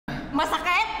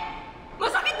Masakit?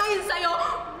 Masakit na yun sa'yo?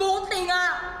 Buti nga!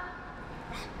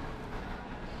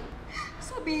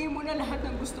 Sabihin mo na lahat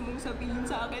ng gusto mong sabihin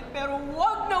sa akin, pero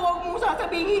wag na wag mong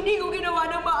sasabihin hindi ko ginawa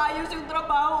ng maayos yung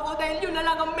trabaho ko dahil yun na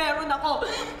lang ang meron ako.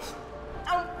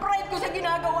 Ang pride ko sa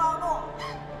ginagawa ko.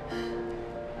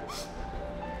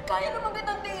 Kaya naman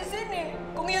kitang tiisin eh.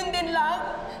 Kung yun din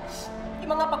lang,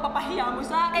 yung mga pagpapahiya mo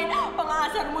sa akin,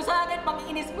 pang-aasar mo sa akin,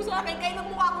 pang-inis mo sa akin, kahit ang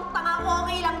mukha kong tanga,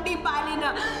 okay lang, di bali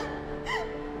na.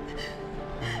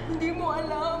 Hindi mo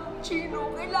alam,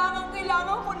 Chino,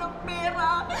 kailangan ko ng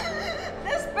pera.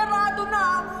 Desperado na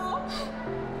ako.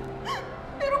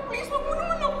 Pero please, wag mo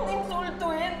naman akong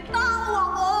insultuhin. Tao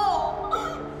ako!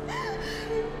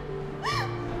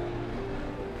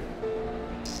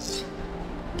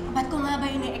 Ba't ko nga ba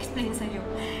ini-explain sa'yo?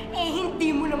 Eh,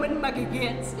 hindi mo naman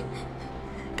magigets.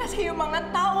 Kasi yung mga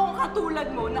taong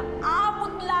katulad mo na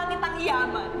abot langit ang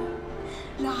yaman,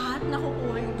 lahat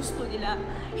nakukuha yung gusto nila.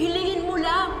 Hilingin mo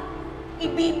lang,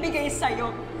 ibibigay sa'yo.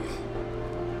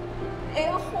 Eh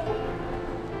ako,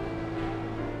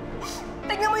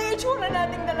 tingnan mo yung itsura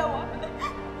nating dalawa.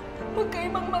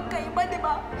 Magkaiba, di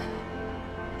ba?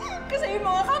 Kasi yung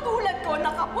mga katulad ko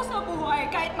nakapos sa buhay,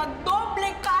 kahit magdoble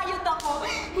kayod ako,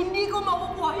 hindi ko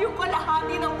makukuha yung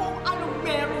kalahati ng kung anong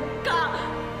meron ka.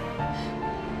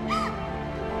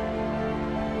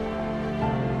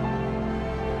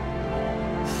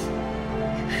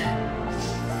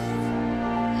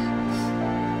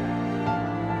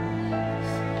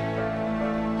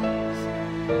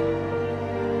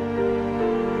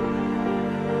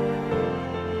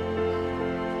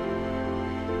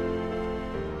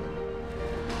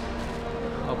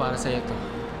 Para sa'yo to.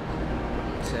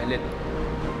 Salit.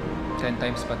 10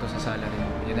 times pa to sa salary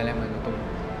mo. Yun na lang maluto mo.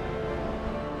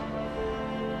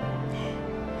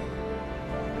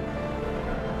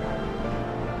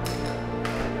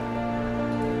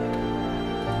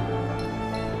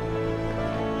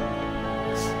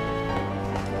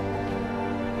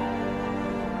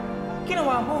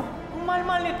 Ginawa mo? Kung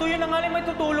mahal-mahal nito, yun ang aling may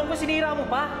tutulong ko, sinira mo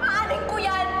pa? Maaling ko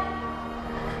yan!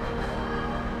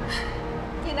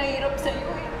 Kinahirap sa'yo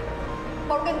eh.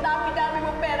 Porkang dami-dami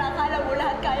mong pera, akala mo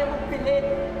lahat kaya mong bilhin.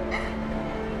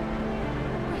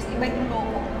 Mas ibahin mo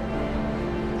ako.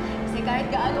 Kasi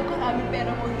kahit gaano karaming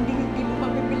pera mo, hindi mo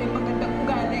mabibili magandang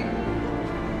ugali.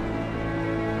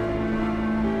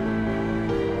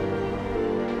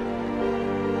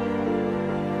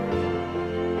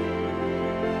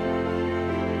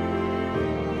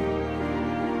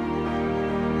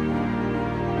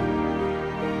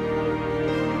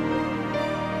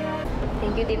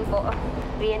 Thank you din po.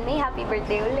 Rian May, happy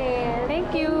birthday ulit.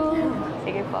 Thank you.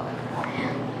 Sige po.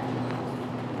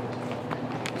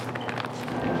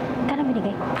 Kano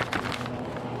binigay?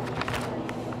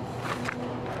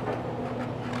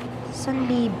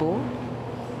 1,000?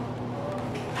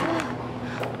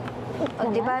 O,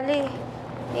 di bali.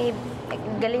 Eh,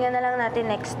 galingan na lang natin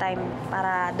next time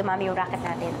para dumami yung racket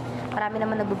natin. Marami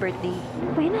naman nag-birthday.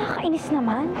 Uy, nakakainis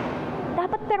naman.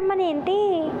 Dapat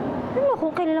permanente. Ano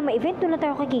kung kailan may event, doon na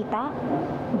tayo kikita?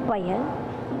 Ano ba yan?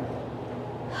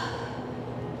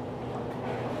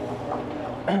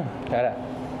 Tara.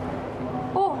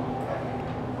 Oh!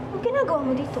 Ang ginagawa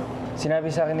mo dito?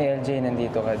 Sinabi sa akin ni LJ,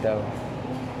 nandito ka daw.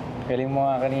 Galing mo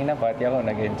nga kanina, pati ako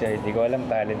nag-enjoy. Di ko alam,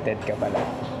 talented ka pala.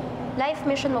 Life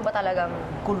mission mo ba talagang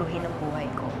guluhin ang buhay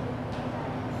ko?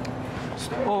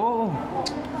 Oo.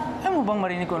 Alam mo bang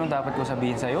marinig ko anong dapat ko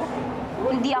sabihin sa'yo?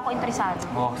 Hindi ako interesado.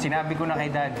 Oh, sinabi ko na kay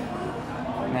Dad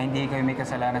na hindi kayo may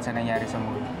kasalanan sa nangyari sa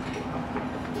mundo.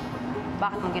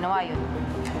 Bakit mo ginawa yun?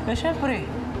 Eh, syempre.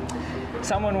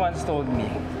 Someone once told me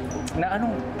na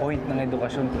anong point ng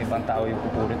edukasyon kung ibang tao yung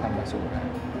pupulot ng basura.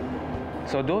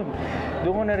 So doon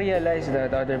ko na-realize that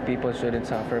other people shouldn't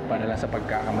suffer para lang sa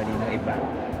pagkakamali ng iba.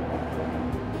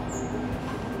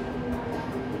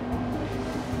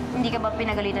 Hindi ka ba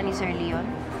pinagalitan ni Sir Leon?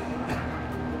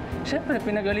 Siyempre,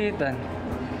 pinagalitan.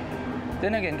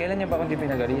 Then again, kailan niya ba kung di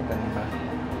pinagalitan, diba?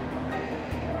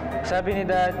 Sabi ni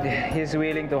Dad, he's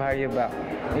willing to hire you back.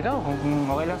 Ikaw, kung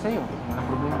okay lang sa'yo, walang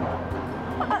problema.